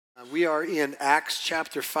We are in Acts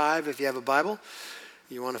chapter 5. If you have a Bible,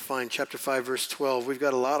 you want to find chapter 5, verse 12. We've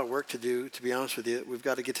got a lot of work to do, to be honest with you. We've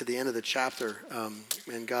got to get to the end of the chapter,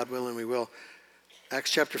 and God willing, we will.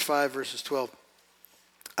 Acts chapter 5, verses 12.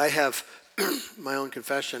 I have my own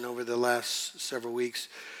confession over the last several weeks,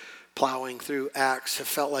 plowing through Acts. Have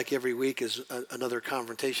felt like every week is another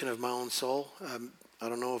confrontation of my own soul. I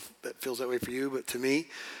don't know if that feels that way for you, but to me.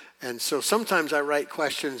 And so sometimes I write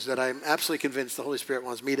questions that I'm absolutely convinced the Holy Spirit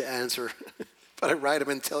wants me to answer, but I write them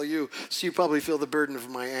and tell you, so you probably feel the burden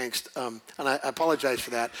of my angst. And I apologize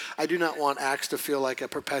for that. I do not want Acts to feel like a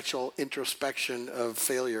perpetual introspection of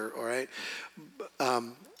failure, all right?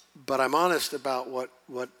 But I'm honest about what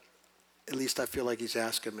at least I feel like he's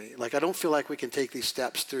asking me. Like, I don't feel like we can take these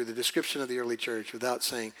steps through the description of the early church without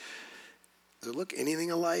saying, does it look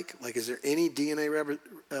anything alike? Like, is there any DNA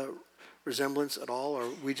resemblance at all, or are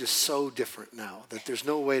we just so different now that there's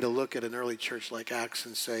no way to look at an early church like Acts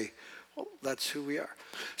and say, well, that's who we are.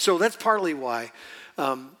 So that's partly why.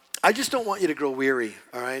 I just don't want you to grow weary,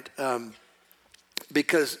 all right?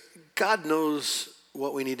 Because God knows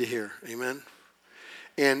what we need to hear, amen?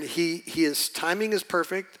 And his timing is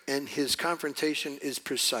perfect, and his confrontation is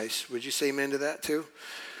precise. Would you say amen to that too?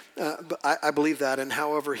 But I believe that, and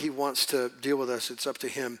however he wants to deal with us, it's up to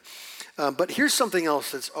him. But here's something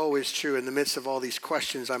else that's always true in the midst of all these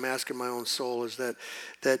questions I'm asking my own soul, is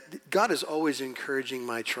that God is always encouraging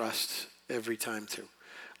my trust every time too.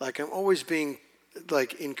 Like, I'm always being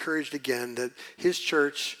encouraged again that his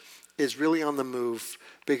church is really on the move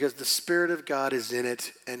because the Spirit of God is in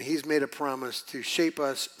it, and he's made a promise to shape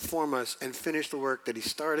us, form us, and finish the work that he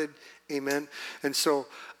started. Amen. And so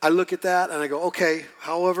I look at that and I go, okay,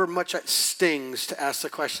 however much it stings to ask the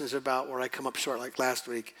questions about where I come up short, like last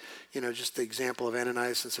week, just the example of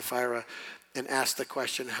Ananias and Sapphira, and ask the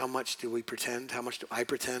question, how much do we pretend? How much do I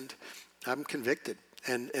pretend? I'm convicted.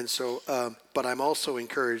 And so, but I'm also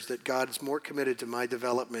encouraged that God is more committed to my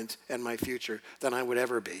development and my future than I would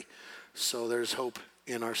ever be. So there's hope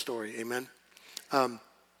in our story. Amen.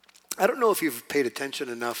 I don't know if you've paid attention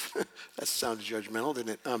enough. That sounds judgmental,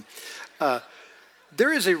 didn't it?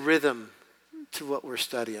 There is a rhythm to what we're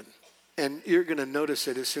studying, and you're going to notice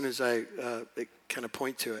it as soon as I kind of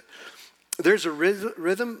point to it. There's a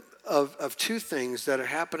rhythm of two things that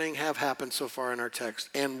have happened so far in our text,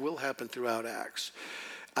 and will happen throughout Acts.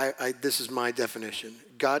 This is my definition.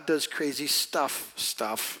 God does crazy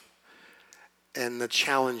stuff, and the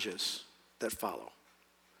challenges that follow.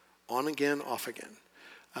 On again, off again.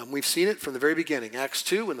 We've seen it from the very beginning. Acts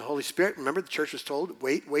 2, when the Holy Spirit, remember the church was told,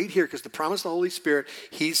 wait here, because the promise of the Holy Spirit,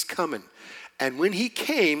 he's coming. And when he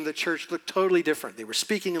came, the church looked totally different. They were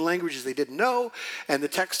speaking in languages they didn't know, and the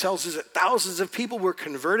text tells us that thousands of people were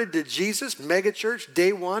converted to Jesus. Mega church,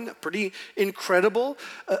 day one, a pretty incredible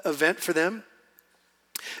event for them.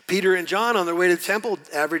 Peter and John on their way to the temple,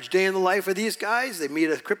 average day in the life of these guys. They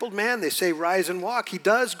meet a crippled man. They say, rise and walk. He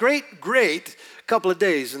does. Great couple of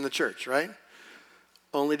days in the church, right?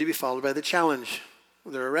 Only to be followed by the challenge.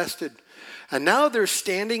 They're arrested. And now they're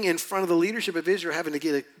standing in front of the leadership of Israel having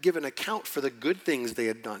to give an account for the good things they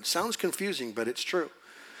had done. Sounds confusing, but it's true.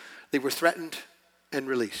 They were threatened and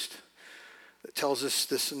released. It tells us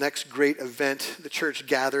this next great event. The church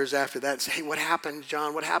gathers after that and says, hey, what happened,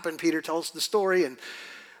 John? What happened, Peter? Tell us the story. And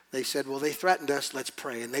they said, well, they threatened us. Let's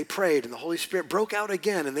pray. And they prayed, and the Holy Spirit broke out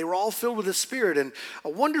again, and they were all filled with the Spirit. And a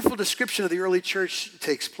wonderful description of the early church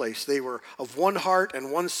takes place. They were of one heart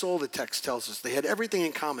and one soul, the text tells us. They had everything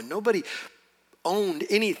in common. Nobody owned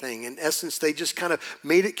anything. In essence, they just kind of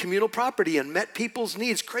made it communal property and met people's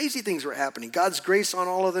needs. Crazy things were happening. God's grace on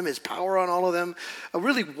all of them, his power on all of them. A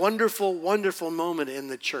really wonderful, wonderful moment in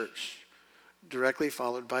the church, directly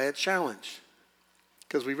followed by a challenge.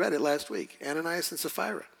 Because we read it last week, Ananias and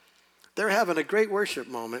Sapphira. They're having a great worship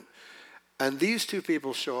moment, and these two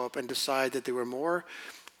people show up and decide that they were more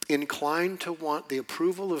inclined to want the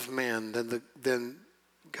approval of man than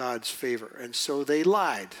God's favor. And so they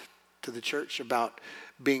lied to the church about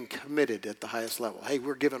being committed at the highest level. Hey,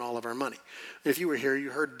 we're giving all of our money. And if you were here, you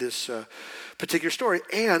heard this particular story,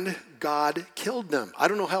 and God killed them. I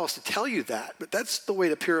don't know how else to tell you that, but that's the way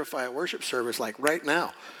to purify a worship service, like right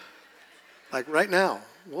now. Like right now,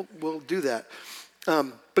 we'll do that.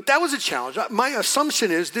 But that was a challenge. My assumption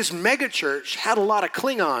is this mega church had a lot of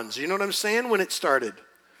Klingons, you know what I'm saying, when it started.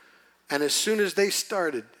 And as soon as they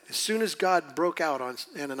started, as soon as God broke out on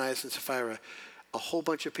Ananias and Sapphira, a whole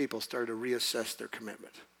bunch of people started to reassess their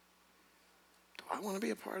commitment. Do I want to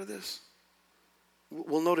be a part of this?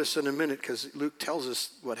 We'll notice in a minute because Luke tells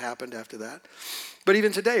us what happened after that. But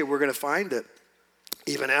even today, we're going to find that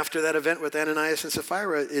Even after that event with Ananias and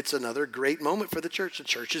Sapphira, it's another great moment for the church. The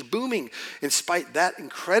church is booming. In spite that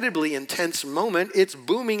incredibly intense moment, it's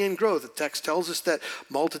booming in growth. The text tells us that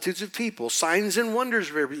multitudes of people, signs and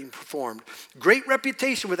wonders were being performed. Great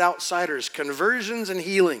reputation with outsiders, conversions and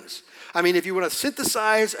healings. I mean, if you want to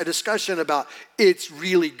synthesize a discussion about it's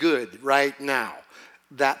really good right now,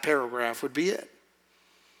 that paragraph would be it.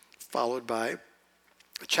 Followed by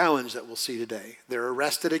a challenge that we'll see today. They're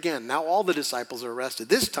arrested again. Now all the disciples are arrested.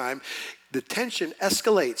 This time, the tension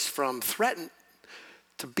escalates from threatened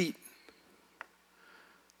to beaten.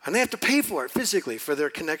 And they have to pay for it physically for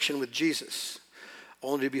their connection with Jesus.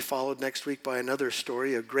 Only to be followed next week by another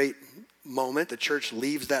story, a great moment. The church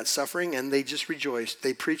leaves that suffering and they just rejoice.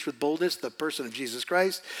 They preach with boldness the person of Jesus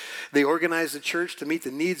Christ. They organize the church to meet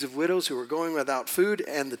the needs of widows who were going without food.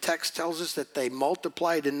 And the text tells us that they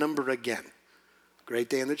multiplied in number again. Great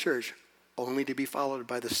day in the church, only to be followed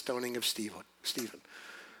by the stoning of Stephen.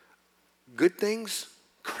 Good things,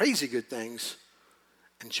 crazy good things,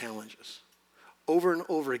 and challenges. Over and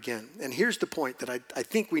over again. And here's the point that I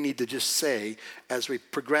think we need to just say as we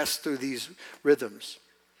progress through these rhythms.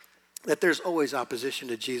 That there's always opposition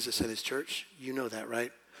to Jesus and his church. You know that,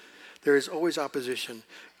 right? There is always opposition.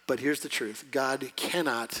 But here's the truth. God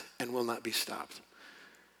cannot and will not be stopped.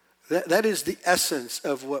 That is the essence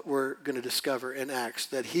of what we're going to discover in Acts,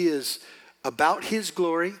 that he is about his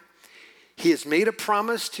glory. He has made a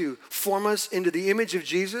promise to form us into the image of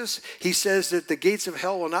Jesus. He says that the gates of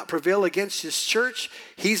hell will not prevail against his church.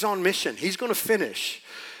 He's on mission. He's going to finish.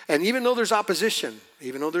 And even though there's opposition,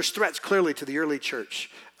 even though there's threats clearly to the early church,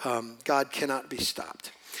 God cannot be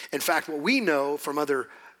stopped. In fact, what we know from other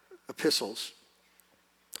epistles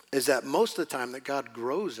is that most of the time that God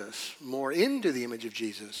grows us more into the image of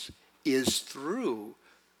Jesus is through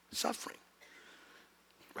suffering,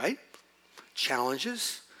 right?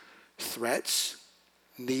 Challenges, threats,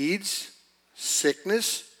 needs,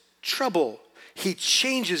 sickness, trouble. He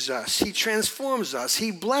changes us. He transforms us.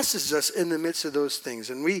 He blesses us in the midst of those things.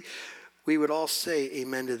 And we would all say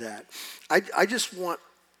amen to that. I just want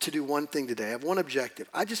to do one thing today. I have one objective.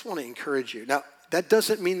 I just want to encourage you. Now, that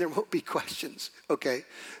doesn't mean there won't be questions, okay?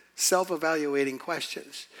 Self-evaluating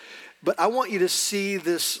questions. But I want you to see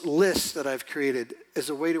this list that I've created as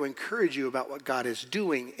a way to encourage you about what God is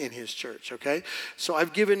doing in his church, okay? So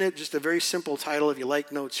I've given it just a very simple title. If you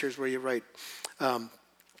like notes, here's where you write.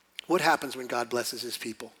 What happens when God blesses his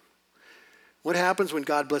people? What happens when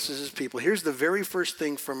God blesses his people? Here's the very first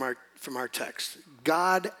thing from our text.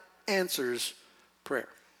 God answers prayer,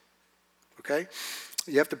 okay?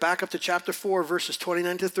 You have to back up to chapter 4, verses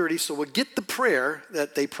 29 to 30. So we'll get the prayer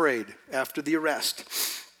that they prayed after the arrest.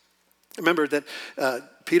 Remember that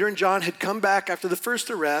Peter and John had come back after the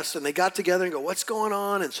first arrest, and they got together and go, what's going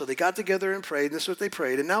on? And so they got together and prayed, and this is what they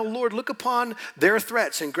prayed. And now, Lord, look upon their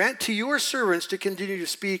threats and grant to your servants to continue to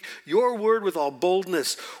speak your word with all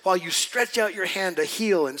boldness while you stretch out your hand to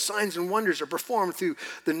heal, and signs and wonders are performed through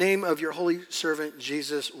the name of your holy servant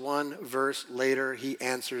Jesus. One verse later, he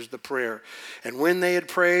answers the prayer. And when they had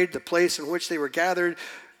prayed, the place in which they were gathered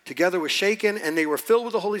together was shaken, and they were filled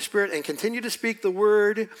with the Holy Spirit and continued to speak the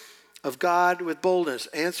word of God with boldness.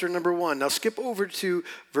 Answer number 1. Now skip over to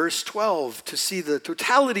verse 12 to see the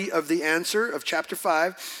totality of the answer of chapter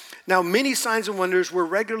 5. Now many signs and wonders were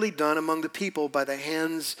regularly done among the people by the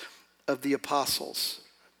hands of the apostles.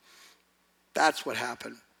 That's what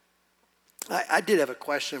happened. I did have a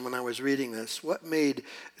question when I was reading this. What made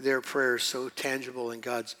their prayers so tangible and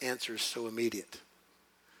God's answers so immediate?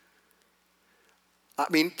 I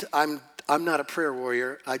mean, I'm not a prayer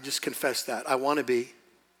warrior. I just confess that. I want to be.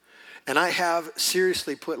 And I have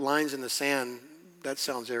seriously put lines in the sand. That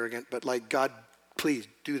sounds arrogant, but like, God, please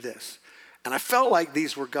do this. And I felt like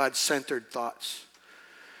these were God-centered thoughts.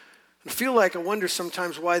 I feel like I wonder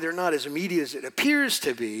sometimes why they're not as immediate as it appears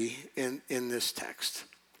to be in this text.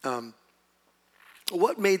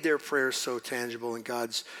 What made their prayers so tangible and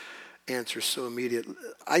God's answers so immediate?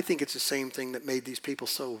 I think it's the same thing that made these people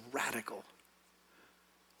so radical.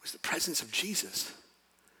 It was the presence of Jesus.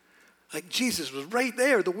 Like Jesus was right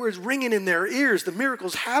there, the words ringing in their ears, the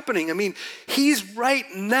miracles happening. I mean, he's right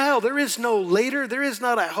now. There is no later. There is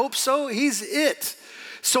not I hope so. He's it.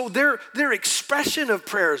 So their expression of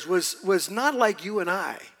prayers was not like you and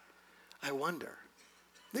I wonder.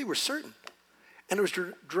 They were certain. And it was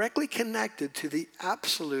directly connected to the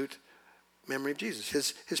absolute memory of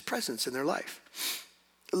Jesus, his presence in their life.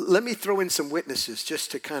 Let me throw in some witnesses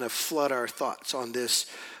just to kind of flood our thoughts on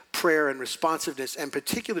this prayer and responsiveness and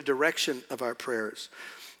particular direction of our prayers.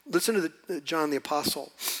 Listen to John the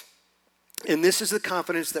Apostle. And this is the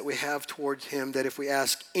confidence that we have towards him, that if we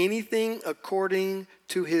ask anything according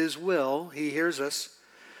to his will, he hears us.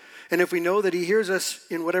 And if we know that he hears us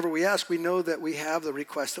in whatever we ask, we know that we have the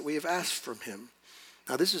request that we have asked from him.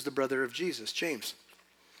 Now, this is the brother of Jesus, James.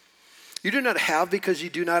 You do not have because you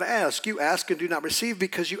do not ask. You ask and do not receive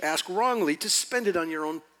because you ask wrongly to spend it on your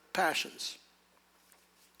own passions.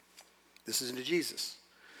 This is into Jesus.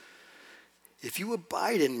 If you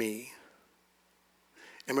abide in me,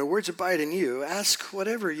 and my words abide in you, ask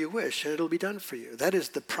whatever you wish, and it'll be done for you. That is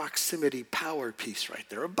the proximity power piece right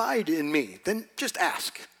there. Abide in me. Then just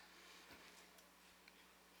ask.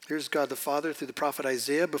 Here's God the Father through the prophet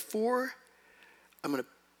Isaiah. I'm going to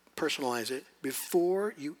personalize it.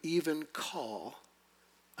 Before you even call,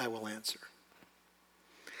 I will answer.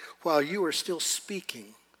 While you are still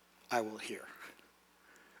speaking, I will hear.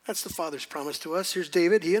 That's the Father's promise to us. Here's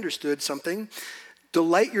David. He understood something.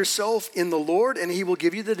 Delight yourself in the Lord, and he will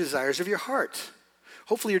give you the desires of your heart.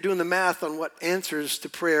 Hopefully you're doing the math on what answers to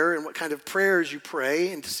prayer and what kind of prayers you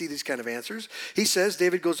pray and to see these kind of answers. He says,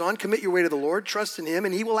 David goes on, commit your way to the Lord, trust in him,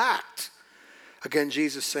 and he will act. Again,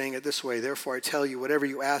 Jesus saying it this way, therefore I tell you, whatever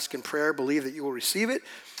you ask in prayer, believe that you will receive it,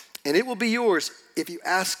 and it will be yours. If you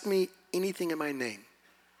ask me anything in my name,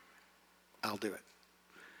 I'll do it.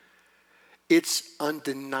 It's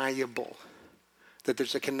undeniable that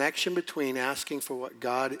there's a connection between asking for what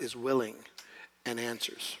God is willing and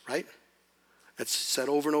answers, right? That's said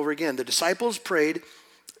over and over again. The disciples prayed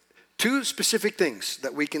two specific things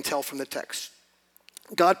that we can tell from the text.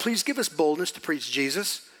 God, please give us boldness to preach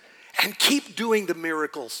Jesus and keep doing the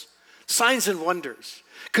miracles, signs and wonders,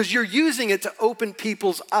 because you're using it to open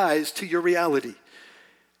people's eyes to your reality.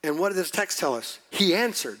 And what does this text tell us? He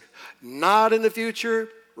answered, not in the future,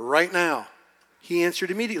 right now. He answered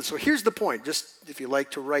immediately. So here's the point, just if you like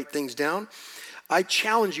to write things down. I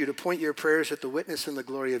challenge you to point your prayers at the witness and the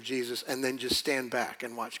glory of Jesus and then just stand back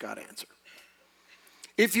and watch God answer.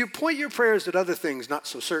 If you point your prayers at other things not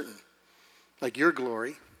so certain, like your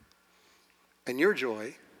glory and your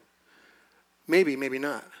joy, maybe, maybe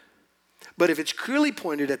not. But if it's clearly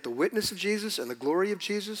pointed at the witness of Jesus and the glory of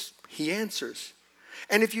Jesus, he answers.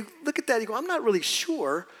 And if you look at that, you go, I'm not really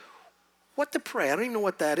sure what to pray. I don't even know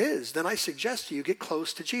what that is. Then I suggest to you get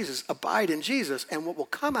close to Jesus. Abide in Jesus. And what will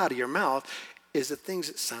come out of your mouth is the things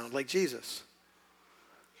that sound like Jesus.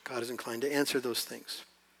 God is inclined to answer those things.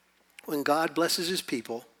 When God blesses his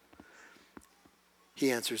people,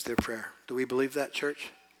 he answers their prayer. Do we believe that,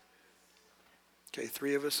 church? Okay,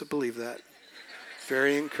 3 of us that believe that.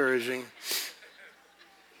 Very encouraging.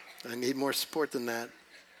 I need more support than that.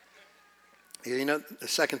 You know, the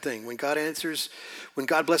second thing, when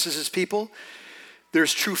God blesses his people,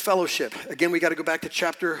 there's true fellowship. Again, we got to go back to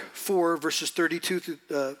chapter 4, verses 32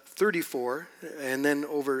 through 34, and then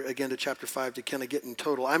over again to chapter 5 to kind of get in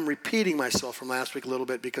total. I'm repeating myself from last week a little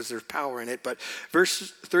bit because there's power in it, but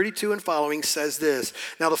verse 32 and following says this,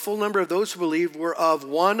 now the full number of those who believed were of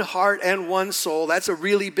one heart and one soul. That's a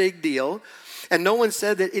really big deal. And no one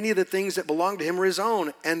said that any of the things that belonged to him were his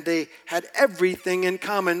own. And they had everything in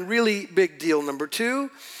common. Really big deal. Number 2,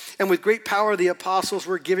 and with great power the apostles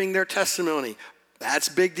were giving their testimony. That's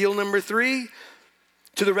big deal. Number 3,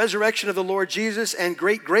 to the resurrection of the Lord Jesus, and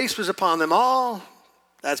great grace was upon them all.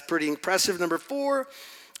 That's pretty impressive. Number 4,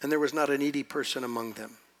 and there was not a needy person among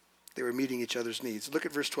them. They were meeting each other's needs. Look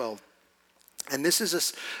at verse 12. And this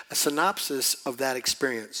is a synopsis of that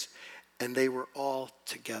experience. And they were all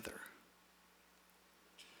together.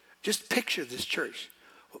 Just picture this church.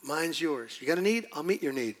 What mine's yours. You got a need? I'll meet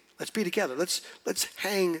your need. Let's be together. Let's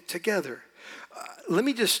hang together. Let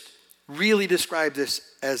me just really describe this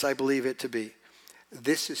as I believe it to be.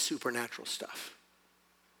 This is supernatural stuff.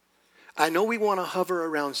 I know we want to hover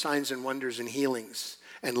around signs and wonders and healings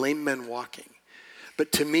and lame men walking.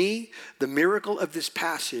 But to me, the miracle of this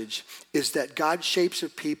passage is that God shapes a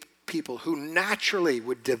people who naturally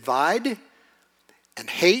would divide and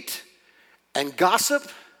hate and gossip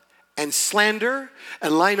and slander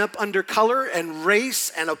and line up under color and race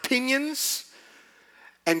and opinions.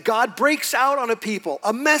 And God breaks out on a people,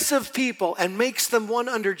 a mess of people, and makes them one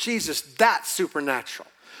under Jesus. That's supernatural.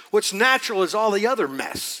 What's natural is all the other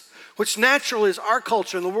mess. What's natural is our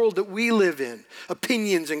culture and the world that we live in.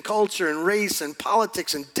 Opinions and culture and race and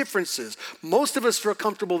politics and differences. Most of us feel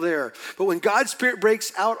comfortable there. But when God's Spirit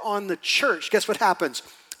breaks out on the church, guess what happens?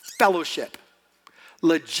 Fellowship.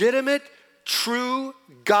 Legitimate, true,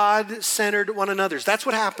 God-centered one another's. That's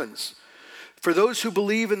what happens. For those who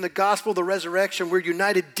believe in the gospel of the resurrection, we're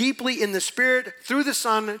united deeply in the Spirit through the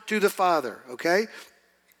Son to the Father, okay?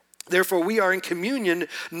 Therefore, we are in communion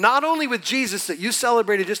not only with Jesus that you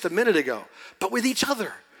celebrated just a minute ago, but with each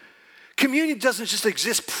other. Communion doesn't just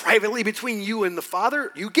exist privately between you and the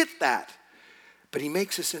Father. You get that. But he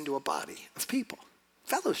makes us into a body of people.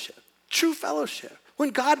 Fellowship, true fellowship. When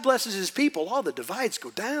God blesses his people, all the divides go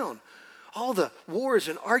down. All the wars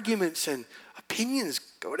and arguments and opinions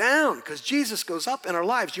go down because Jesus goes up in our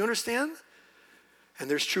lives. Do you understand? And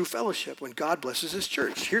there's true fellowship when God blesses his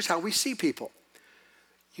church. Here's how we see people.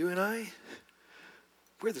 You and I,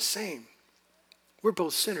 we're the same. We're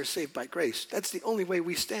both sinners saved by grace. That's the only way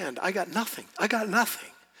we stand. I got nothing.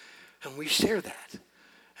 And we share that.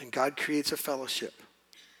 And God creates a fellowship.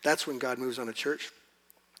 That's when God moves on a church.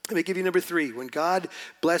 Let me give you number 3. When God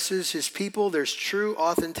blesses his people, there's true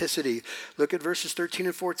authenticity. Look at verses 13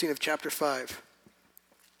 and 14 of chapter 5.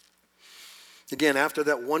 Again, after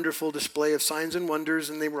that wonderful display of signs and wonders,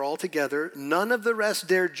 and they were all together, none of the rest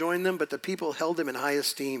dared join them, but the people held them in high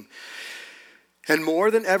esteem. And more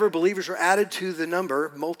than ever, believers were added to the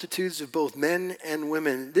number, multitudes of both men and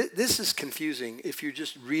women. This is confusing if you're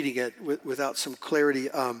just reading it without some clarity,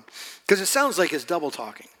 because it sounds like it's double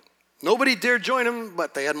talking. Nobody dared join them,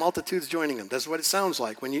 but they had multitudes joining them. That's what it sounds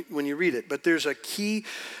like when you read it. But there's a key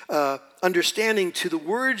understanding to the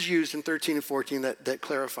words used in 13 and 14 that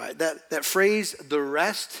clarify. That phrase, the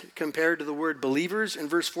rest, compared to the word believers in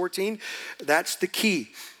verse 14, that's the key.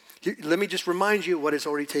 Let me just remind you of what has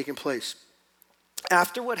already taken place.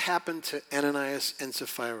 After what happened to Ananias and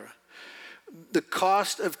Sapphira, the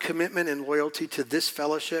cost of commitment and loyalty to this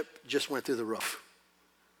fellowship just went through the roof.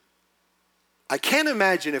 I can't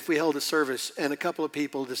imagine if we held a service and a couple of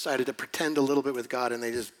people decided to pretend a little bit with God and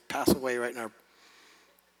they just pass away right in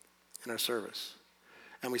our service.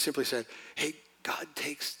 And we simply said, hey, God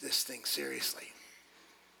takes this thing seriously.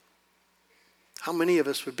 How many of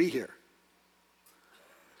us would be here?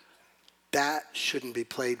 That shouldn't be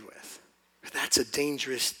played with. That's a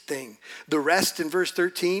dangerous thing. The rest in verse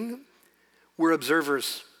 13 were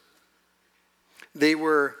observers. They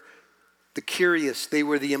were the curious, they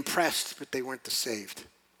were the impressed, but they weren't the saved.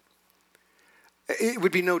 It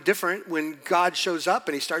would be no different when God shows up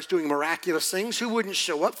and he starts doing miraculous things. Who wouldn't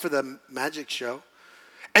show up for the magic show?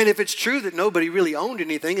 And if it's true that nobody really owned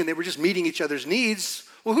anything and they were just meeting each other's needs,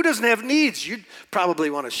 well, who doesn't have needs? You'd probably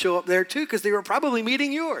want to show up there too because they were probably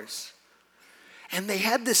meeting yours. And they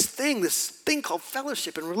had this thing called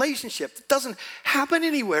fellowship and relationship that doesn't happen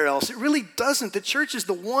anywhere else. It really doesn't. The church is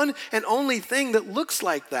the one and only thing that looks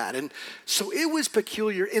like that. And so it was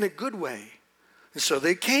peculiar in a good way. And so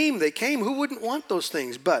they came. Who wouldn't want those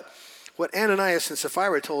things? But what Ananias and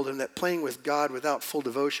Sapphira told him, that playing with God without full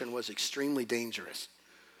devotion was extremely dangerous.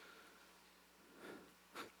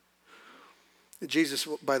 Jesus,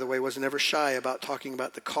 by the way, wasn't ever shy about talking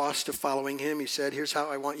about the cost of following him. He said, here's how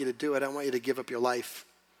I want you to do it. I want you to give up your life.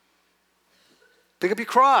 Pick up your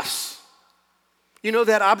cross. You know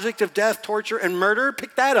that object of death, torture, and murder?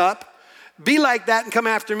 Pick that up. Be like that and come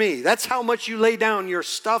after me. That's how much you lay down your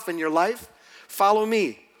stuff in your life. Follow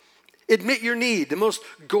me. Admit your need. The most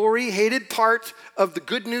gory, hated part of the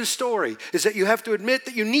good news story is that you have to admit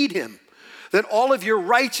that you need him. That all of your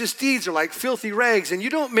righteous deeds are like filthy rags and you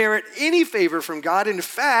don't merit any favor from God. In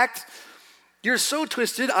fact, you're so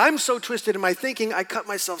twisted, I'm so twisted in my thinking, I cut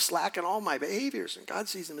myself slack in all my behaviors and God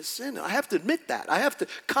sees them as sin. And I have to admit that. I have to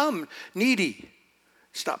come needy.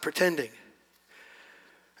 Stop pretending.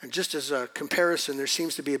 And just as a comparison, there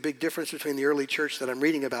seems to be a big difference between the early church that I'm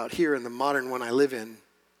reading about here and the modern one I live in.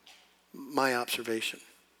 My observation.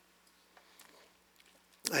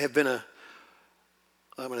 I'm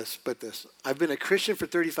going to split this. I've been a Christian for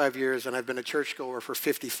 35 years and I've been a churchgoer for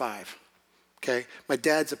 55. Okay? My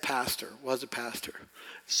dad's was a pastor.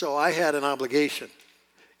 So I had an obligation.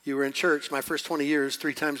 You were in church my first 20 years,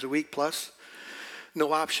 3 times a week plus.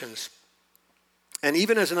 No options. And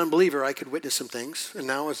even as an unbeliever, I could witness some things. And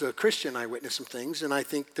now as a Christian, I witness some things. And I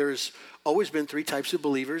think there's always been 3 types of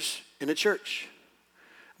believers in a church.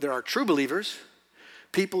 There are true believers,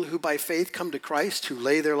 people who by faith come to Christ, who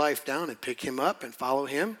lay their life down and pick him up and follow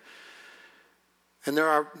him. And there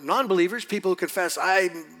are non-believers, people who confess,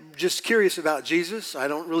 I'm just curious about Jesus. I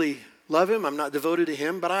don't really love him. I'm not devoted to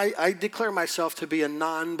him. But I declare myself to be a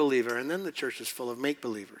non-believer. And then the church is full of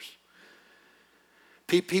make-believers.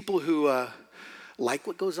 People who like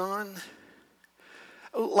what goes on,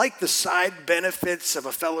 like the side benefits of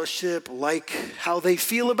a fellowship, like how they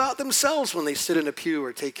feel about themselves when they sit in a pew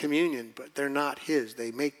or take communion, but they're not his.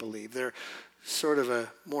 They make believe. They're sort of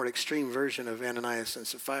a more extreme version of Ananias and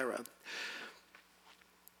Sapphira.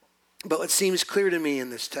 But what seems clear to me in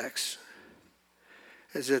this text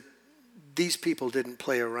is that these people didn't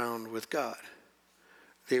play around with God.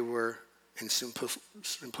 They were, in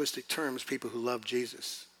simplistic terms, people who loved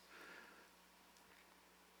Jesus.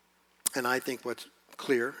 And I think what's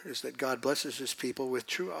clear is that God blesses his people with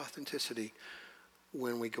true authenticity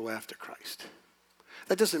when we go after Christ.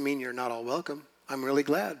 That doesn't mean you're not all welcome. I'm really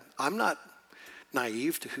glad. I'm not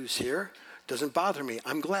naive to who's here. Doesn't bother me.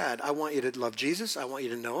 I'm glad. I want you to love Jesus. I want you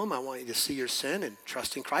to know him. I want you to see your sin and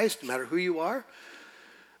trust in Christ, no matter who you are.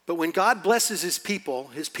 But when God blesses his people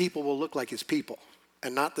will look like his people,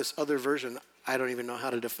 and not this other version I don't even know how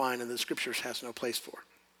to define and the scriptures has no place for.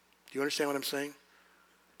 Do you understand what I'm saying?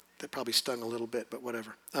 That probably stung a little bit, but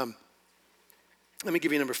whatever. Let me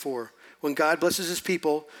give you number 4. When God blesses his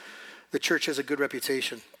people, the church has a good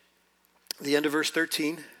reputation. The end of verse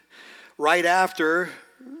 13, right after,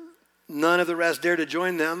 none of the rest dared to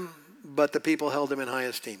join them, but the people held them in high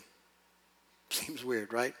esteem. Seems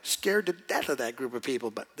weird, right? Scared to death of that group of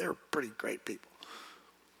people, but they're pretty great people.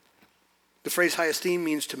 The phrase high esteem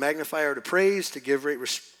means to magnify or to praise, to give great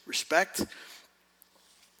respect.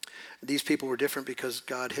 These people were different because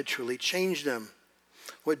God had truly changed them.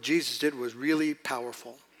 What Jesus did was really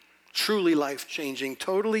powerful, truly life-changing,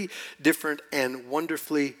 totally different, and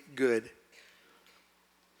wonderfully good.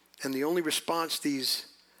 And the only response these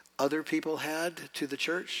other people had to the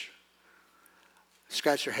church,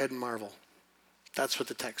 scratch their head and marvel. That's what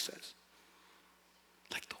the text says.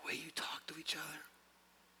 Like the way you talk to each other,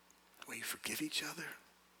 the way you forgive each other,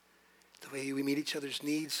 the way we meet each other's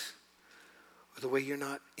needs, or the way you're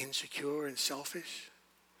not insecure and selfish.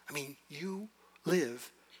 I mean, you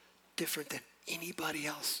live different than anybody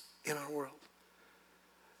else in our world.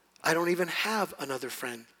 I don't even have another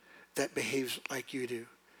friend that behaves like you do.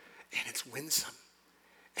 And it's winsome,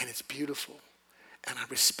 and it's beautiful, and I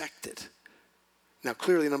respect it. Now,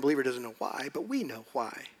 clearly an unbeliever doesn't know why, but we know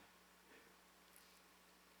why.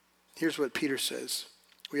 Here's what Peter says.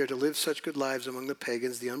 We are to live such good lives among the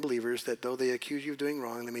pagans, the unbelievers, that though they accuse you of doing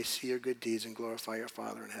wrong, they may see your good deeds and glorify your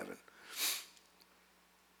Father in heaven.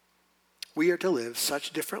 We are to live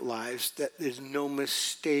such different lives that there's no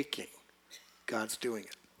mistaking God's doing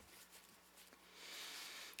it.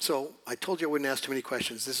 So I told you I wouldn't ask too many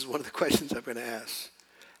questions. This is one of the questions I'm going to ask.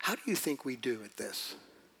 How do you think we do at this?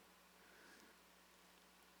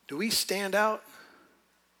 Do we stand out?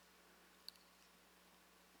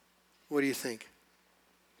 What do you think?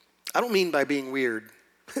 I don't mean by being weird.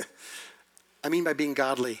 I mean by being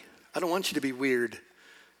godly. I don't want you to be weird.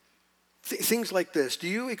 Things like this.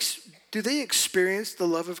 Do they experience the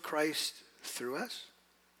love of Christ through us?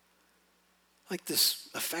 Like this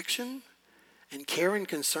affection and care and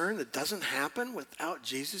concern that doesn't happen without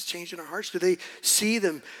Jesus changing our hearts? Do they see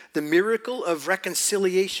the miracle of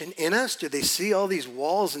reconciliation in us? Do they see all these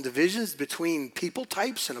walls and divisions between people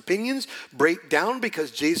types and opinions break down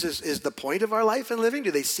because Jesus is the point of our life and living?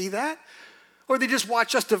 Do they see that? Or they just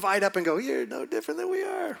watch us divide up and go, you're no different than we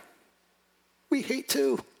are. We hate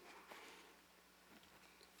too.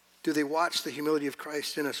 Do they watch the humility of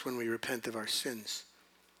Christ in us when we repent of our sins?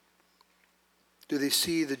 Do they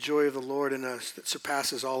see the joy of the Lord in us that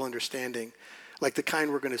surpasses all understanding? Like the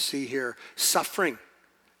kind we're going to see here, suffering,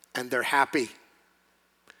 and they're happy.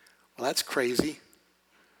 Well, that's crazy.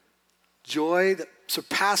 Joy that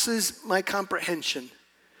surpasses my comprehension.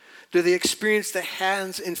 Do they experience the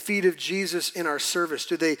hands and feet of Jesus in our service?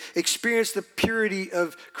 Do they experience the purity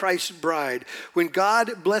of Christ's bride? When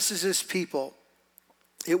God blesses his people,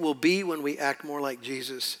 it will be when we act more like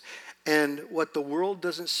Jesus. And what the world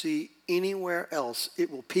doesn't see anywhere else, it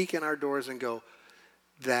will peek in our doors and go,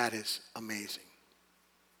 that is amazing.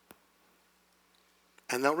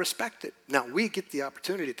 And they'll respect it. Now, we get the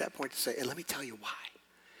opportunity at that point to say, and let me tell you why.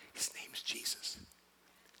 His name's Jesus.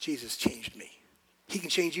 Jesus changed me. He can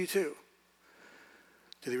change you too.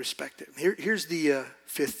 Do they respect it? Here's the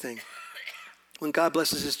fifth thing. When God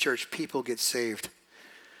blesses his church, people get saved.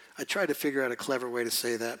 I tried to figure out a clever way to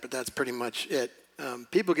say that, but that's pretty much it.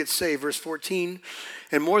 People get saved. Verse 14,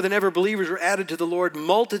 and more than ever believers were added to the Lord,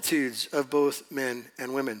 multitudes of both men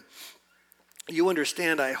and women. You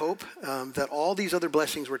understand, I hope, that all these other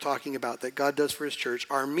blessings we're talking about that God does for his church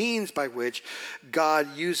are means by which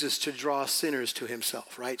God uses to draw sinners to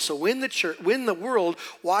himself, right? So when the world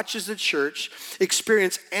watches the church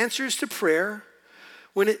experience answers to prayer,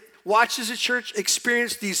 when it watches the church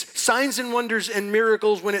experience these signs and wonders and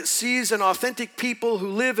miracles, when it sees an authentic people who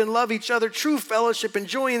live and love each other, true fellowship and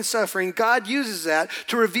joy in suffering, God uses that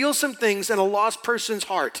to reveal some things in a lost person's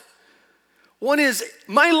heart. One is,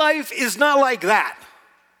 my life is not like that.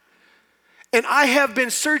 And I have been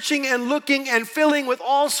searching and looking and filling with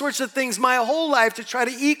all sorts of things my whole life to try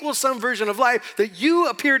to equal some version of life that you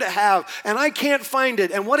appear to have, and I can't find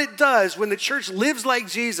it. And what it does when the church lives like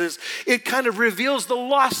Jesus, it kind of reveals the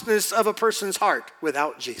lostness of a person's heart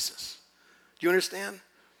without Jesus. Do you understand?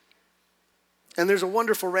 And there's a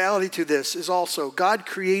wonderful reality to this is also God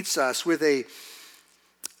creates us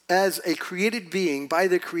as a created being by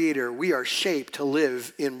the Creator. We are shaped to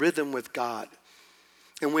live in rhythm with God.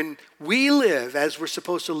 And when we live as we're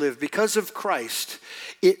supposed to live because of Christ,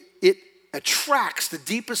 it attracts the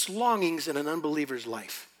deepest longings in an unbeliever's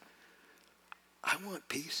life. I want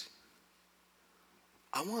peace.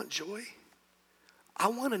 I want joy. I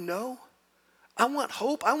want to know. I want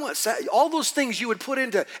hope. I want all those things you would put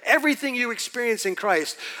into everything you experience in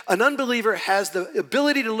Christ. An unbeliever has the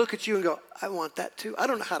ability to look at you and go, I want that too. I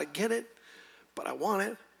don't know how to get it, but I want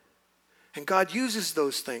it. And God uses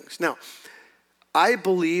those things. Now, I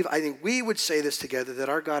think we would say this together, that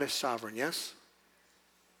our God is sovereign, yes?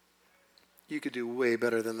 You could do way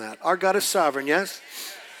better than that. Our God is sovereign, yes?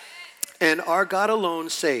 And our God alone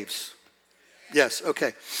saves. Yes,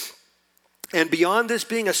 okay. And beyond this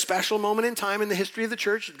being a special moment in time in the history of the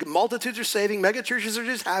church, multitudes are saving, mega churches are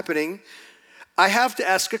just happening, I have to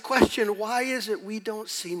ask a question. Why is it we don't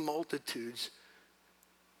see multitudes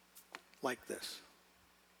like this?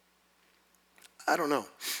 I don't know.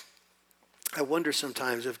 I wonder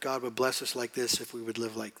sometimes if God would bless us like this, if we would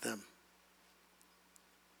live like them.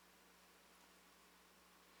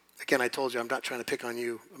 Again, I told you I'm not trying to pick on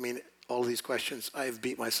you. I mean, all of these questions I've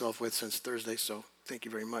beat myself with since Thursday, so thank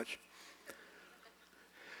you very much.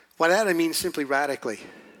 By that I mean simply radically.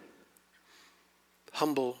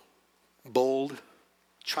 Humble, bold,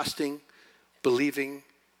 trusting, believing,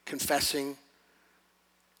 confessing.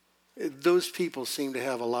 Those people seem to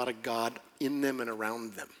have a lot of God in them and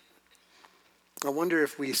around them. I wonder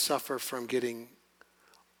if we suffer from getting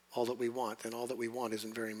all that we want, and all that we want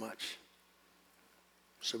isn't very much.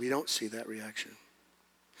 So we don't see that reaction.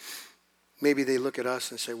 Maybe they look at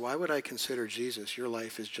us and say, why would I consider Jesus? Your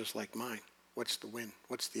life is just like mine. What's the win?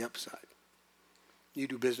 What's the upside? You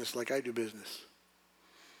do business like I do business.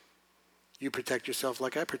 You protect yourself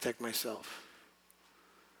like I protect myself.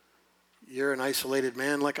 You're an isolated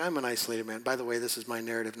man like I'm an isolated man. By the way, this is my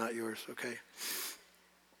narrative, not yours, okay?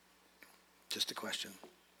 Just a question.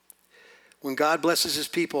 When God blesses his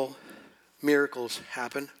people, miracles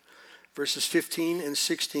happen. Verses 15 and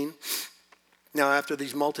 16. Now after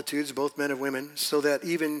these multitudes, both men and women, so that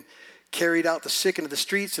even carried out the sick into the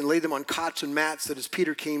streets and laid them on cots and mats, that as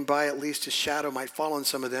Peter came by, at least his shadow might fall on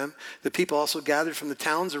some of them. The people also gathered from the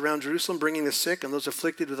towns around Jerusalem, bringing the sick and those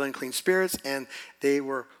afflicted with unclean spirits, and they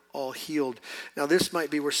were all healed. Now this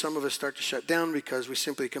might be where some of us start to shut down, because we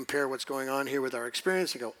simply compare what's going on here with our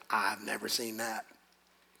experience and go, I've never seen that.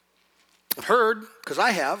 I've heard, because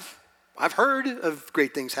I've heard of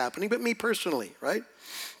great things happening, but me personally, right?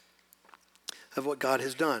 Of what God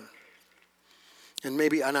has done. And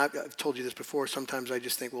maybe, and I've told you this before, sometimes I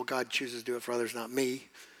just think, well, God chooses to do it for others, not me.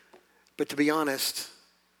 But to be honest,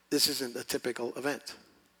 this isn't a typical event.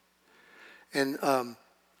 And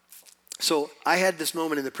so I had this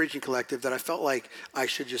moment in the preaching collective that I felt like I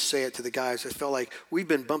should just say it to the guys. I felt like we've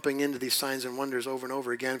been bumping into these signs and wonders over and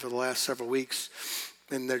over again for the last several weeks.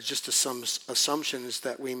 And there's just some assumptions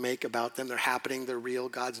that we make about them. They're happening, they're real,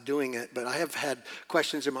 God's doing it. But I have had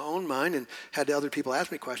questions in my own mind and had other people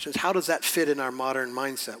ask me questions. How does that fit in our modern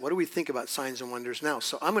mindset? What do we think about signs and wonders now?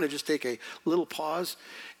 So I'm going to just take a little pause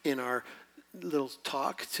in our little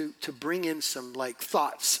talk to bring in some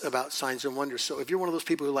thoughts about signs and wonders. So if you're one of those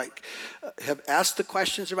people who have asked the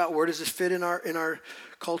questions about where does this fit in our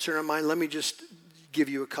culture and our mind, let me just give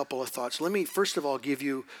you a couple of thoughts. Let me first of all give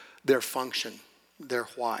you their function. Their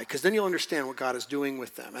why, because then you'll understand what God is doing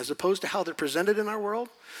with them, as opposed to how they're presented in our world.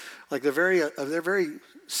 Like they're very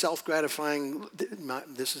self-gratifying.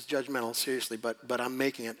 This is judgmental, seriously, but I'm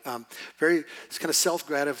making it it's kind of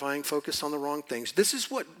self-gratifying, focused on the wrong things. This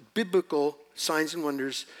is what biblical signs and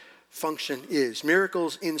wonders function is.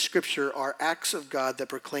 Miracles in Scripture are acts of God that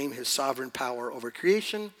proclaim his sovereign power over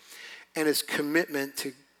creation and his commitment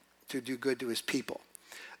to do good to his people.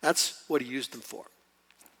 That's what he used them for.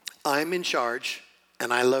 I'm in charge,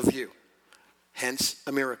 and I love you. Hence,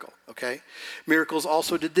 a miracle, okay? Miracles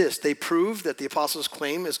also did this. They proved that the apostles'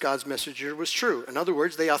 claim as God's messenger was true. In other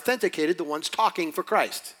words, they authenticated the ones talking for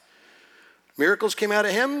Christ. Miracles came out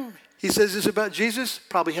of him. He says this about Jesus,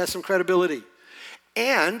 probably has some credibility.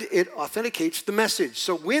 And it authenticates the message.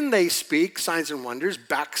 So when they speak, signs and wonders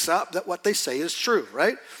backs up that what they say is true,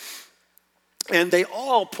 right? And they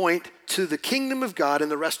all point to the kingdom of God and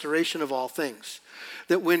the restoration of all things.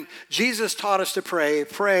 That when Jesus taught us to pray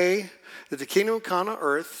that the kingdom will come on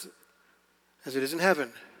earth as it is in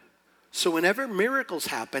heaven. So whenever miracles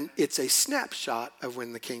happen, it's a snapshot of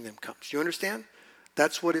when the kingdom comes. You understand?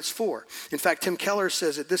 That's what it's for. In fact, Tim Keller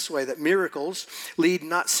says it this way, that miracles lead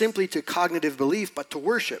not simply to cognitive belief, but to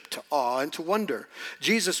worship, to awe, and to wonder.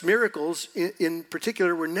 Jesus' miracles in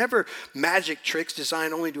particular were never magic tricks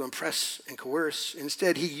designed only to impress and coerce.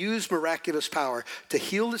 Instead, he used miraculous power to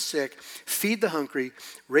heal the sick, feed the hungry,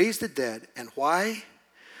 raise the dead. And why?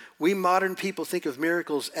 We modern people think of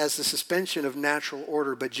miracles as the suspension of natural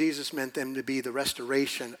order, but Jesus meant them to be the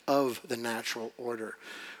restoration of the natural order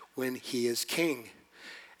when he is king.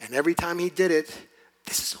 And every time he did it,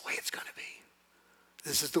 this is the way it's going to be.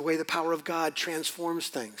 This is the way the power of God transforms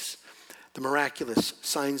things. The miraculous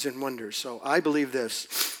signs and wonders. So I believe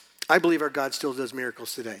this. I believe our God still does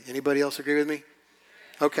miracles today. Anybody else agree with me?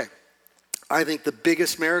 Okay. I think the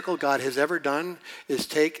biggest miracle God has ever done is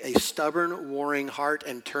take a stubborn, warring heart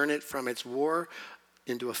and turn it from its war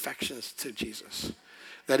into affections to Jesus.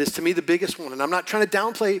 That is, to me, the biggest one. And I'm not trying to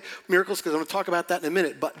downplay miracles because I'm going to talk about that in a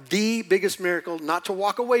minute. But the biggest miracle not to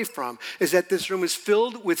walk away from is that this room is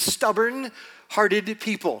filled with stubborn-hearted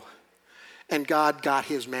people. And God got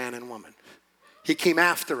his man and woman. He came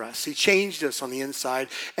after us. He changed us on the inside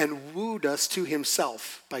and wooed us to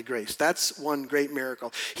himself by grace. That's one great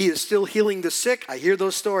miracle. He is still healing the sick. I hear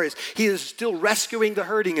those stories. He is still rescuing the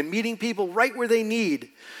hurting and meeting people right where they need.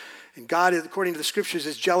 And God, according to the scriptures,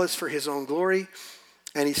 is jealous for his own glory.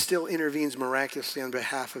 And he still intervenes miraculously on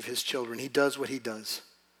behalf of his children. He does what he does.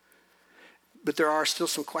 But there are still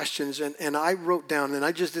some questions. And I wrote down, and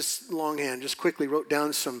I just, this longhand, just quickly wrote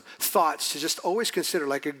down some thoughts to just always consider,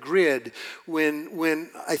 like a grid,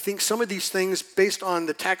 when I think some of these things, based on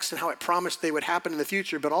the text and how it promised they would happen in the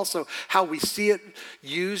future, but also how we see it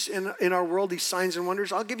used in our world, these signs and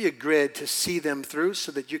wonders, I'll give you a grid to see them through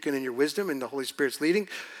so that you can, in your wisdom and the Holy Spirit's leading,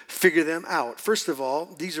 figure them out. First of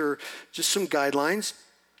all, these are just some guidelines.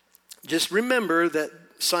 Just remember that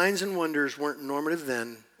signs and wonders weren't normative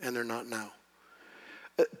then, and they're not now.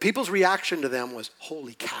 People's reaction to them was,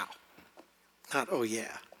 holy cow, not, oh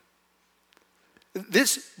yeah.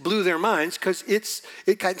 This blew their minds because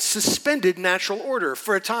it kind of suspended natural order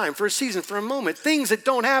for a time, for a season, for a moment. Things that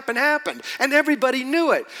don't happen happened, and everybody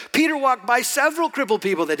knew it. Peter walked by several crippled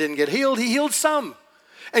people that didn't get healed. He healed some.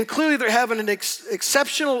 And clearly they're having an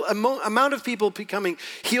exceptional amount of people becoming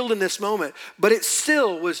healed in this moment. But it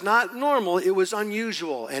still was not normal. It was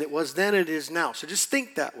unusual. And it was then, it is now. So just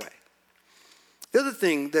think that way. The other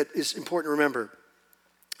thing that is important to remember,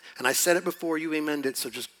 and I said it before, you amended it, so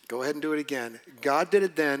just go ahead and do it again. God did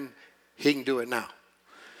it then, he can do it now.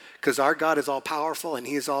 Because our God is all powerful and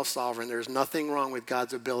he is all sovereign. There's nothing wrong with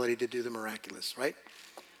God's ability to do the miraculous, right?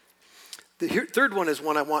 The third one is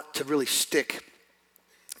one I want to really stick,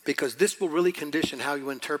 because this will really condition how you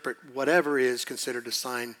interpret whatever is considered a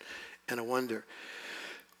sign and a wonder.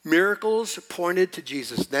 Miracles pointed to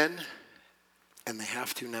Jesus then, and they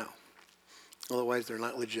have to now. Otherwise, they're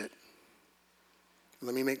not legit.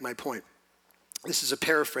 Let me make my point. This is a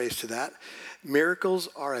paraphrase to that. Miracles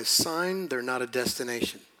are a sign, they're not a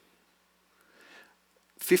destination.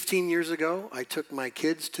 15 years ago, I took my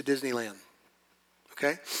kids to Disneyland.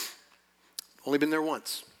 Okay? Only been there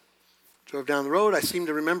once. Drove down the road. I seem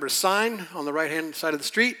to remember a sign on the right-hand side of the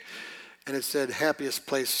street, and it said, happiest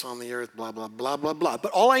place on the earth, blah, blah, blah, blah, blah.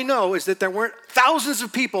 But all I know is that there weren't thousands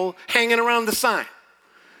of people hanging around the sign,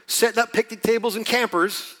 setting up picnic tables and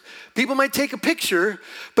campers. People might take a picture,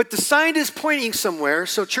 but the sign is pointing somewhere.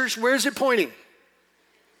 So church, where is it pointing?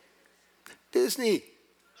 Disney.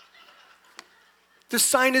 The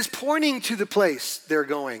sign is pointing to the place they're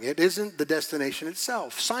going. It isn't the destination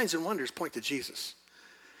itself. Signs and wonders point to Jesus.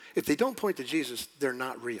 If they don't point to Jesus, they're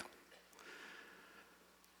not real.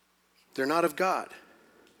 They're not of God.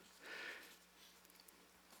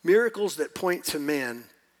 Miracles that point to man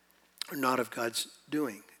are not of God's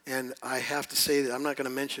doing. And I have to say that I'm not going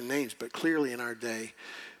to mention names, but clearly in our day,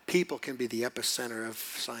 people can be the epicenter of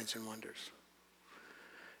signs and wonders.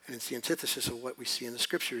 And it's the antithesis of what we see in the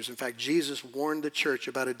scriptures. In fact, Jesus warned the church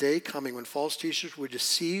about a day coming when false teachers would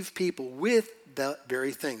deceive people with that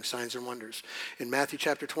very thing, signs and wonders. In Matthew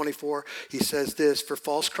chapter 24, he says this, for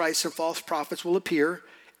false Christs and false prophets will appear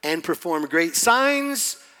and perform great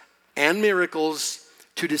signs and miracles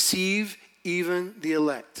to deceive even the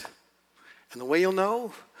elect. And the way you'll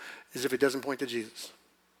know is if it doesn't point to Jesus.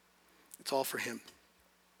 It's all for him.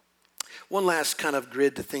 One last kind of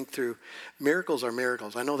grid to think through. Miracles are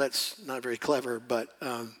miracles. I know that's not very clever, but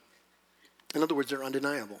in other words, they're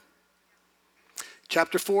undeniable.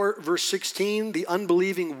 Chapter 4, verse 16, the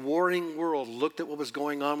unbelieving, warring world looked at what was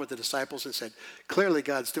going on with the disciples and said, clearly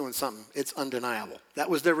God's doing something. It's undeniable. That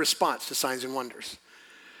was their response to signs and wonders.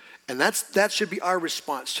 And that should be our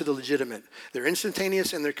response to the legitimate. They're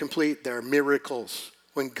instantaneous and they're complete. They're miracles.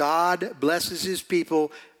 When God blesses his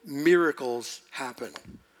people, miracles happen.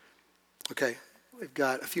 Okay, we've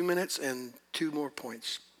got a few minutes and 2 more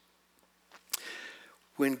points.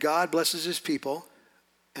 When God blesses his people,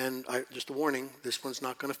 and just a warning, this one's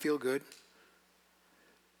not going to feel good,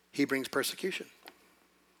 he brings persecution.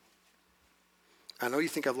 I know you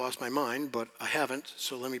think I've lost my mind, but I haven't,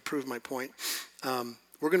 so let me prove my point.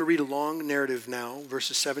 We're going to read a long narrative now,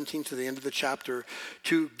 verses 17 to the end of the chapter,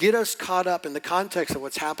 to get us caught up in the context of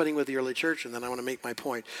what's happening with the early church, and then I want to make my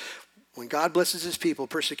point. When God blesses his people,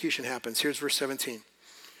 persecution happens. Here's verse 17.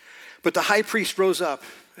 But the high priest rose up,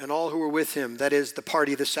 and all who were with him, that is, the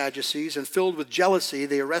party of the Sadducees, and filled with jealousy,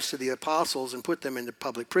 they arrested the apostles and put them into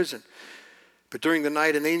public prison. But during the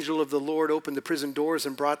night, an angel of the Lord opened the prison doors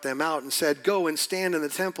and brought them out and said, "Go and stand in the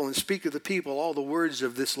temple and speak to the people all the words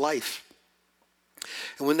of this life."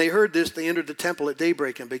 And when they heard this, they entered the temple at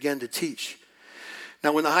daybreak and began to teach.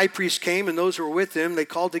 Now when the high priest came and those who were with him, they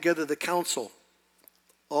called together the council,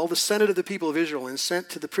 all the senate of the people of Israel, and sent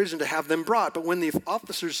to the prison to have them brought. But when the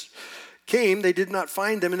officers came, they did not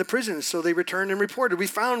find them in the prison. So they returned and reported, "We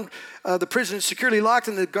found the prison securely locked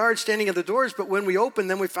and the guards standing at the doors, but when we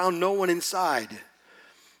opened them, we found no one inside."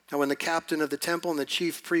 Now when the captain of the temple and the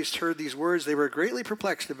chief priest heard these words, they were greatly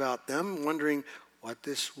perplexed about them, wondering what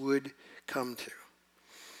this would come to.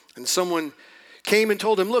 And someone came and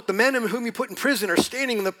told him, "Look, the men whom you put in prison are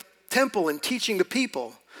standing in the temple and teaching the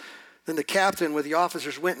people." Then the captain with the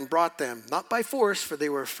officers went and brought them, not by force, for they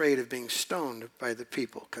were afraid of being stoned by the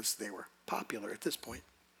people, because they were popular at this point.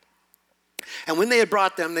 And when they had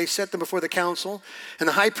brought them, they set them before the council. And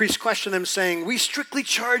the high priest questioned them, saying, "We strictly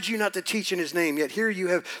charge you not to teach in his name. Yet here you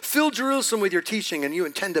have filled Jerusalem with your teaching, and you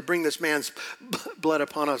intend to bring this man's blood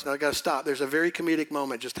upon us." Now, I've got to stop. There's a very comedic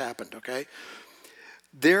moment just happened, okay?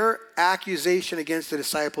 Their accusation against the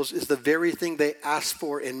disciples is the very thing they asked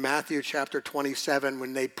for in Matthew chapter 27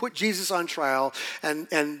 when they put Jesus on trial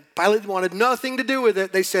and Pilate wanted nothing to do with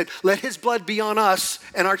it. They said, "Let his blood be on us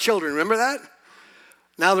and our children." Remember that?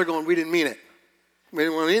 Now they're going, "We didn't mean it. We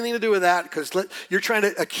didn't want anything to do with that because you're trying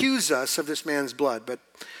to accuse us of this man's blood." But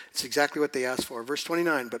it's exactly what they asked for. Verse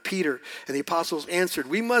 29, "But Peter and the apostles answered,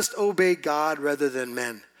 'We must obey God rather than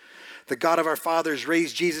men. The God of our fathers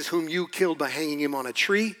raised Jesus, whom you killed by hanging him on a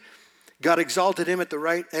tree. God exalted him at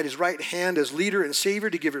his right hand as leader and savior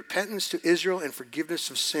to give repentance to Israel and forgiveness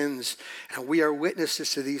of sins. And we are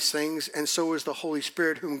witnesses to these things, and so is the Holy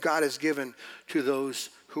Spirit, whom God has given to those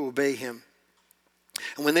who obey him.'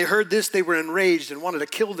 And when they heard this, they were enraged and wanted to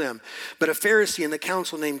kill them. But a Pharisee in the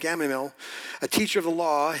council named Gamaliel, a teacher of the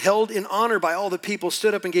law, held in honor by all the people,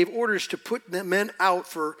 stood up and gave orders to put the men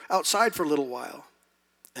outside for a little while.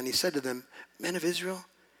 And he said to them, 'Men of Israel,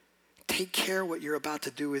 take care what you're about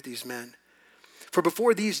to do with these men. For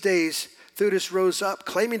before these days, Theudas rose up,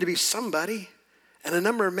 claiming to be somebody, and a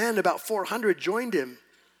number of men, about 400, joined him.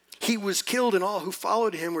 He was killed, and all who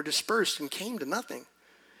followed him were dispersed and came to nothing.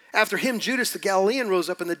 After him, Judas the Galilean rose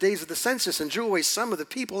up in the days of the census and drew away some of the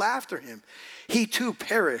people after him. He too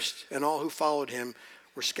perished, and all who followed him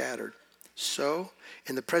were scattered. So,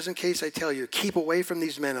 in the present case, I tell you, keep away from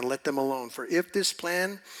these men and let them alone. For if this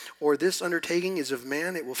plan or this undertaking is of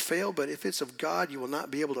man, it will fail. But if it's of God, you will not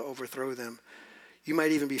be able to overthrow them. You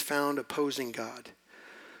might even be found opposing God.'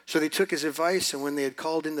 So they took his advice, and when they had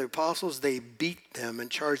called in the apostles, they beat them and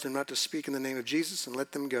charged them not to speak in the name of Jesus and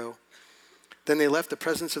let them go. Then they left the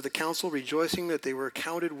presence of the council, rejoicing that they were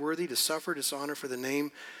accounted worthy to suffer dishonor for the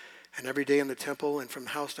name. And every day in the temple and from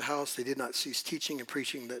house to house, they did not cease teaching and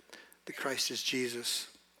preaching that the Christ is Jesus."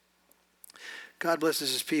 God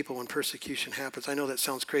blesses his people when persecution happens. I know that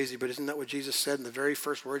sounds crazy, but isn't that what Jesus said in the very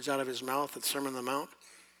first words out of his mouth at the Sermon on the Mount?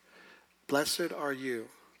 "Blessed are you.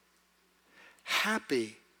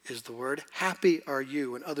 Happy is the word. Happy are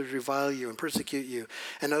you when others revile you and persecute you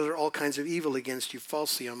and utter all kinds of evil against you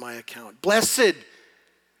falsely on my account. Blessed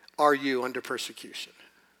are you under persecution."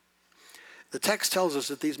 The text tells us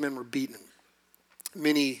that these men were beaten.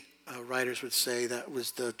 Many writers would say that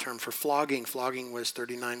was the term for flogging. Flogging was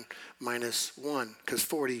 39 minus 1, because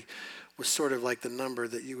 40 was sort of like the number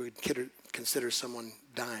that you would consider someone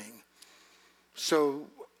dying. So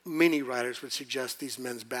many writers would suggest these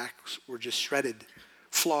men's backs were just shredded,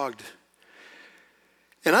 flogged.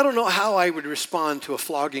 And I don't know how I would respond to a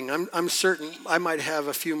flogging. I'm certain I might have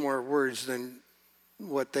a few more words than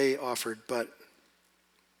what they offered, but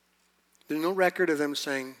there's no record of them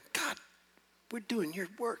saying, "God, we're doing your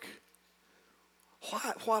work.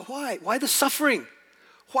 Why? Why the suffering?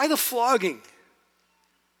 Why the flogging?"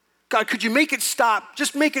 God, could you make it stop?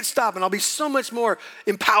 Just make it stop, and I'll be so much more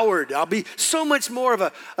empowered. I'll be so much more of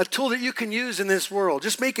a tool that you can use in this world.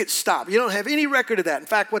 Just make it stop. You don't have any record of that. In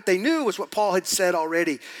fact, what they knew was what Paul had said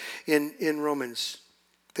already in Romans.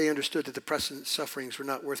 They understood that the present sufferings were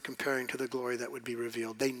not worth comparing to the glory that would be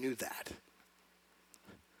revealed. They knew that.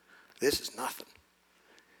 This is nothing.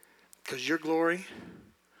 Because your glory,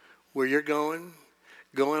 where you're going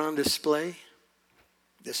on display,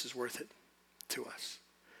 this is worth it to us.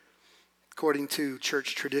 According to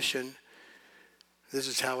church tradition, this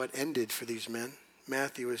is how it ended for these men.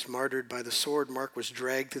 Matthew was martyred by the sword. Mark was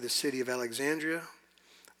dragged to the city of Alexandria.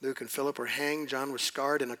 Luke and Philip were hanged. John was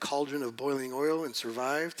scarred in a cauldron of boiling oil and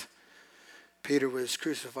survived. Peter was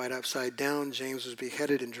crucified upside down. James was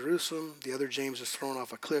beheaded in Jerusalem. The other James was thrown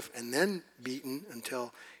off a cliff and then beaten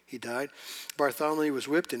until he died. Bartholomew was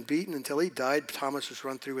whipped and beaten until he died. Thomas was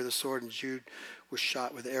run through with a sword, and Jude was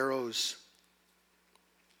shot with arrows.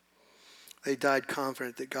 They died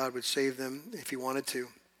confident that God would save them if he wanted to,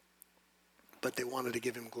 but they wanted to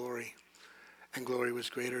give him glory, and glory was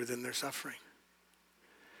greater than their suffering.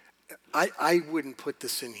 I wouldn't put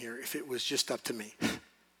this in here if it was just up to me.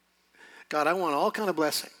 God, I want all kind of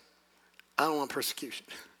blessing. I don't want persecution.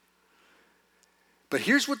 But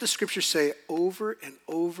here's what the scriptures say over and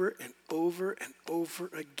over and over and over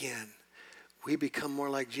again. We become more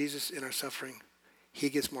like Jesus in our suffering. He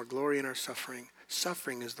gets more glory in our suffering.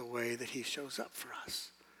 Suffering is the way that he shows up for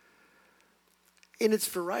us. In its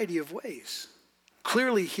variety of ways.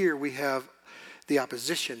 Clearly here we have the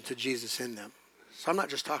opposition to Jesus in them. So I'm not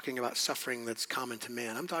just talking about suffering that's common to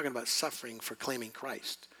man. I'm talking about suffering for claiming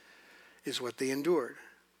Christ is what they endured.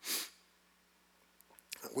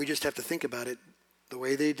 We just have to think about it the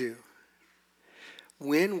way they do.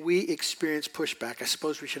 When we experience pushback, I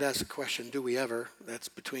suppose we should ask the question, do we ever? That's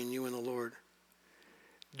between you and the Lord.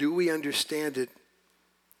 Do we understand it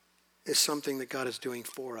as something that God is doing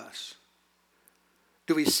for us?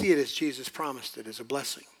 Do we see it as Jesus promised it, as a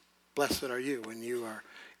blessing? Blessed are you when you are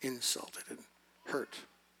insulted and hurt.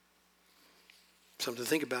 Something to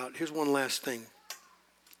think about. Here's one last thing.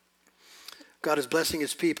 God is blessing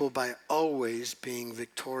his people by always being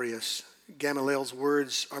victorious. Gamaliel's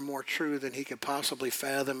words are more true than he could possibly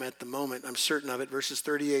fathom at the moment. I'm certain of it. Verses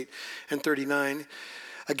 38 and 39.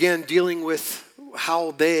 Again, dealing with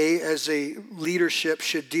how they, as a leadership,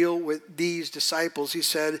 should deal with these disciples. He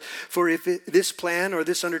said, for if this plan or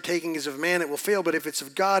this undertaking is of man, it will fail. But if it's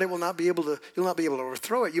of God, you'll not be able to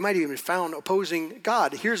overthrow it. You might even be found opposing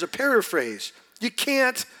God. Here's a paraphrase. You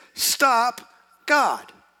can't stop God.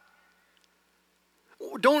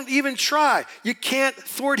 Don't even try. You can't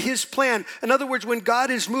thwart his plan. In other words, when God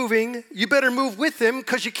is moving, you better move with him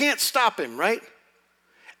because you can't stop him, right?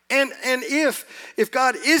 And if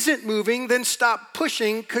God isn't moving, then stop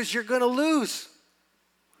pushing because you're going to lose.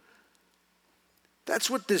 That's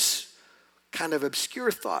what this kind of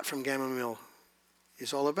obscure thought from Gamaliel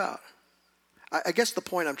is all about. I guess the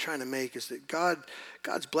point I'm trying to make is that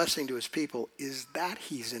God's blessing to his people is that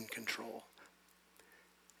he's in control.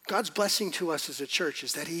 God's blessing to us as a church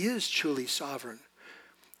is that he is truly sovereign.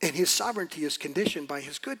 And his sovereignty is conditioned by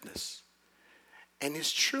his goodness and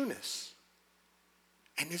his trueness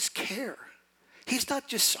and his care. He's not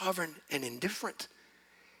just sovereign and indifferent.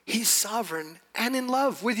 He's sovereign and in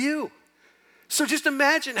love with you. So just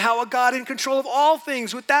imagine how a God in control of all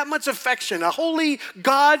things with that much affection, a holy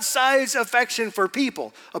God-sized affection for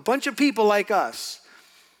people, a bunch of people like us,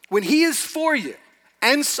 when he is for you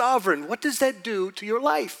and sovereign, what does that do to your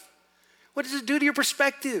life? What does it do to your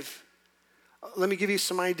perspective? Let me give you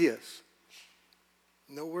some ideas.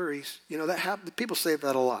 No worries. You know, that happens. People say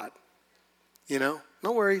that a lot. You know,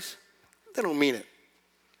 no worries. They don't mean it.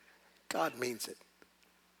 God means it.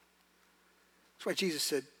 That's why Jesus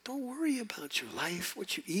said, don't worry about your life,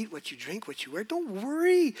 what you eat, what you drink, what you wear. Don't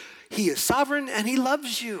worry. He is sovereign and he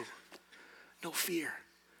loves you. No fear.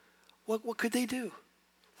 What could they do?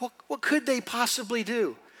 What could they possibly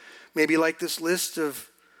do? Maybe like this list of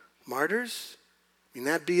martyrs? I mean,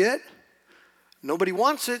 that'd be it. Nobody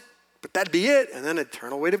wants it, but that'd be it. And then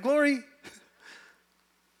eternal weight of glory.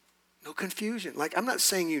 No confusion. Like, I'm not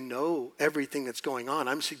saying you know everything that's going on.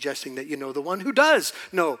 I'm suggesting that you know the one who does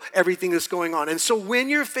know everything that's going on. And so when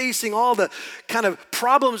you're facing all the kind of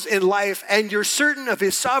problems in life and you're certain of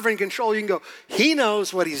his sovereign control, you can go, he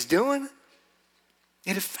knows what he's doing.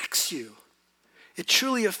 It affects you. It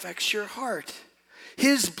truly affects your heart.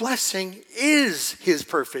 His blessing is his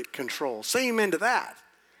perfect control. Say amen to that.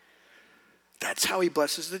 That's how he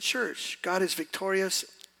blesses the church. God is victorious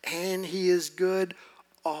and he is good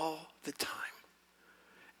all the time.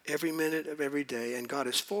 Every minute of every day. And God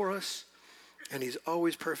is for us and he's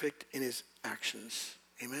always perfect in his actions.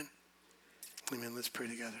 Amen. Amen. Let's pray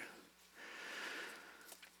together.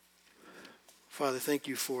 Father, thank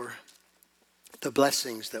you for the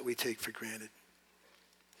blessings that we take for granted.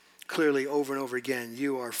 Clearly, over and over again,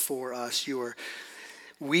 you are for us. You are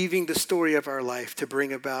weaving the story of our life to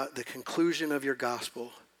bring about the conclusion of your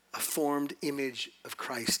gospel, a formed image of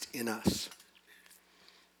Christ in us.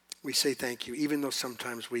 We say thank you, even though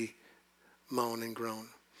sometimes we moan and groan.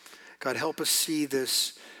 God, help us see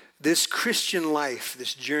this Christian life,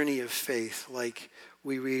 this journey of faith, like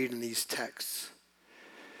we read in these texts.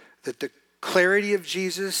 That the clarity of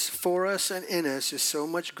Jesus for us and in us is so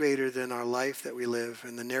much greater than our life that we live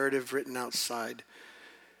and the narrative written outside.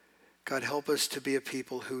 God, help us to be a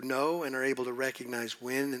people who know and are able to recognize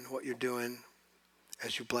when and what you're doing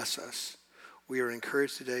as you bless us. We are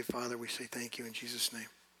encouraged today, Father. We say thank you in Jesus' name.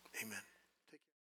 Amen.